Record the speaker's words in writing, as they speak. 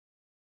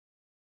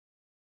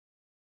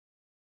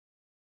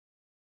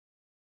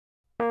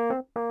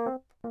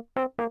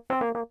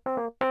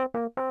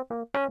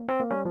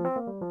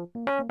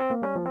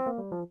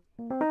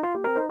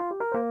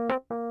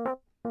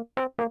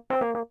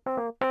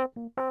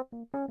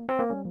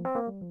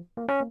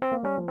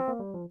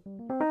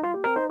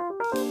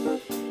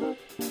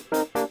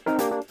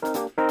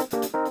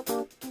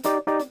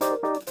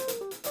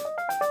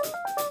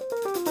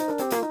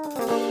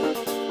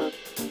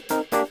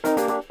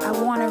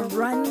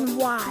Run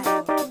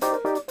wild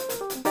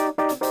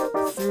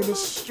through the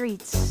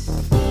streets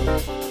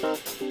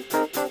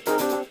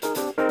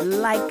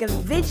like a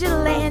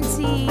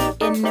vigilante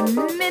in the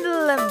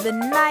middle of the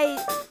night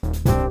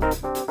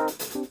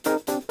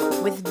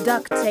with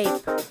duct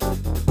tape,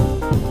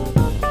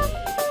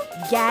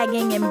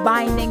 gagging and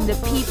binding the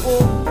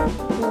people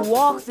who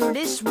walk through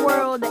this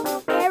world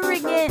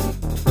arrogant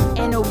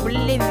and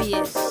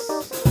oblivious.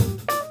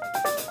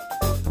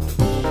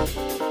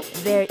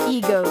 Their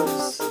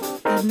egos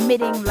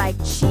emitting like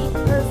cheap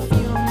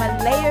perfume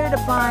layered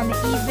upon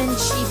even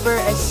cheaper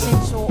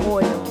essential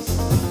oils.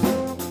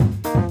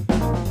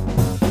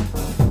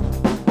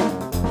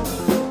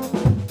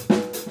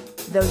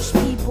 Those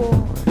people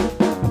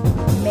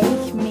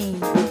make me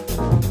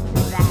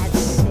that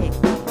sick.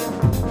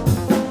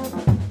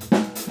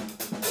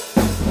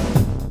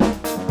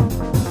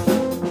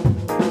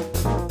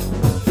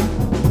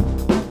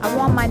 I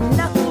want my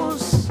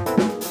knuckles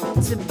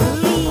to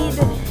bleed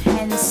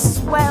and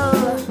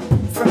swell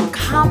from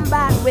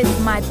combat with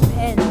my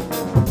pen.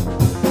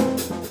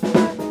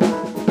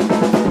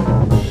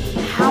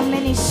 How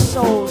many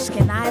souls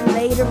can I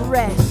lay to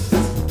rest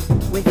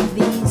with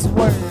these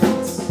words?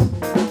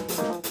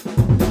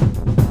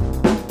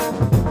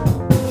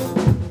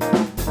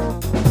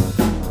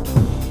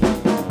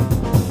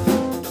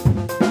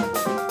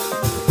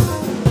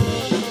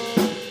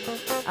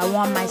 I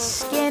want my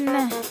skin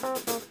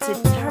to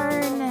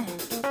turn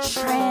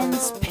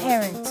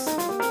transparent.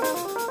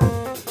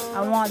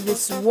 I want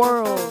this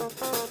world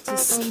to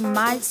see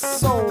my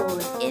soul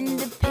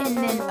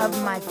independent of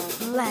my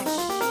flesh.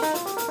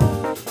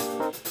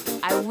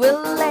 I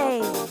will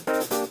lay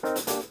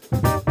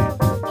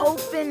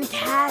open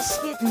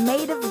casket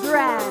made of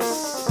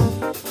grass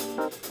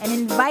and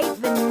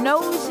invite the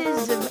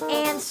noses of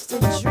ants to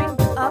drink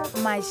up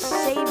my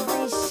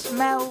savory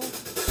smell,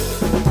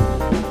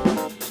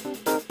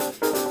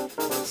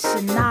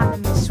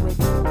 synonymous with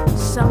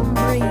some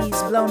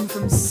breeze blown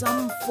from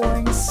some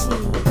foreign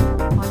sea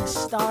on a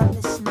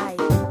starless night.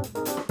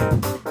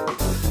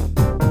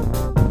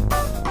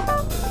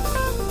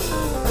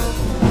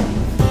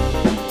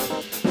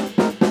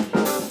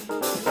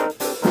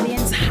 The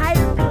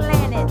entire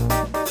planet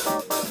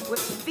would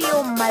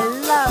feel my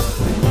love.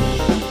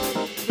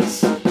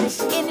 This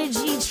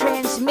energy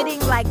transmitting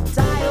like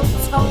dial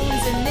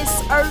tones in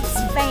this earth's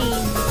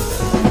veins.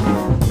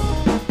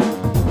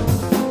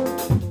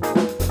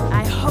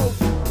 I hope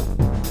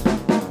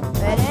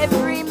that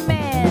every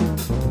man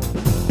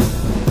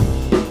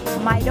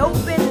might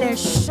open their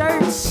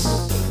shirts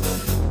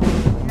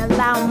and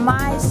allow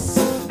my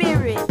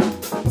spirit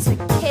to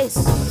kiss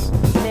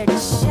their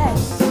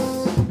chests.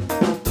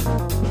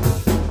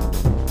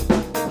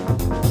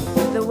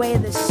 The way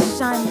the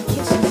sun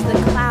kisses the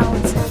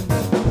clouds and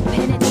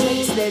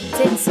penetrates their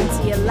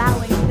density,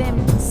 allowing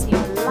them to see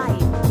light.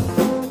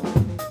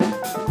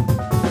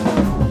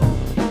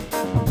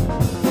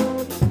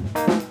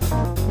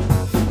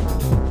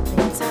 The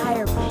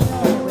entire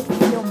planet would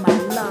feel my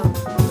love.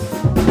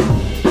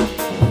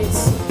 This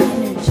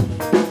energy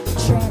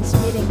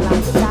transmitting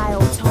like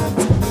dial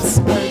tones in this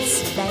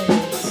earth's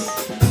veins.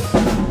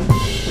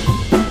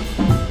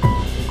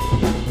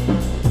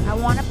 I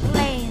want a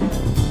plane.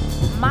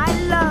 My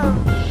love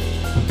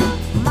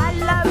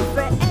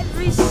for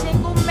every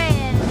single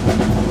man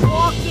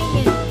walking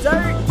in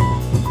dirt,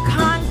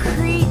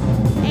 concrete,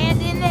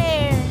 and in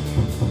air,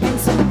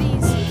 into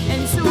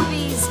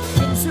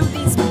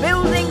these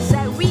buildings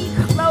that we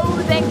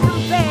clothe and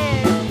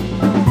compare.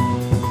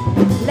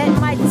 Let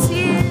my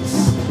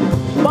tears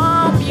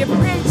bomb your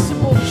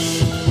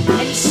principles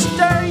and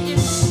stir your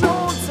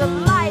soul to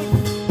life.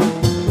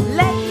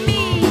 Let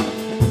me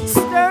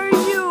stir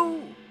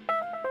you.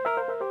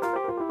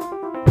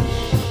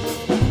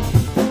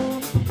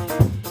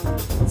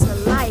 To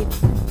life.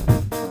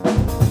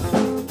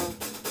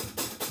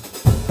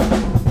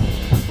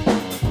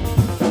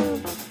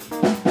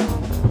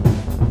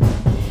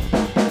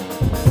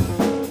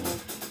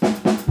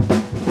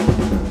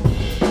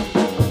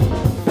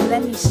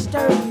 Let me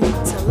stir you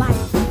to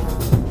life.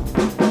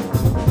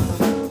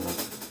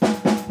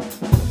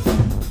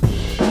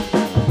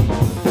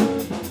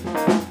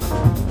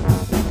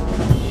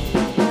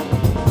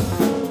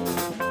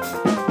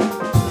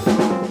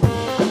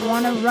 I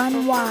wanna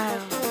run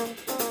wild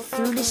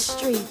through the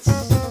streets.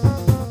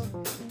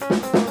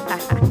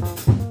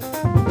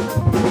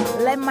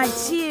 Let my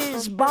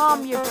tears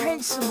balm your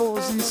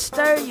principles and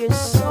stir your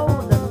soul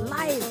to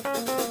life.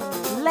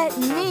 Let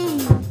me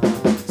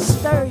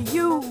stir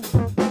you.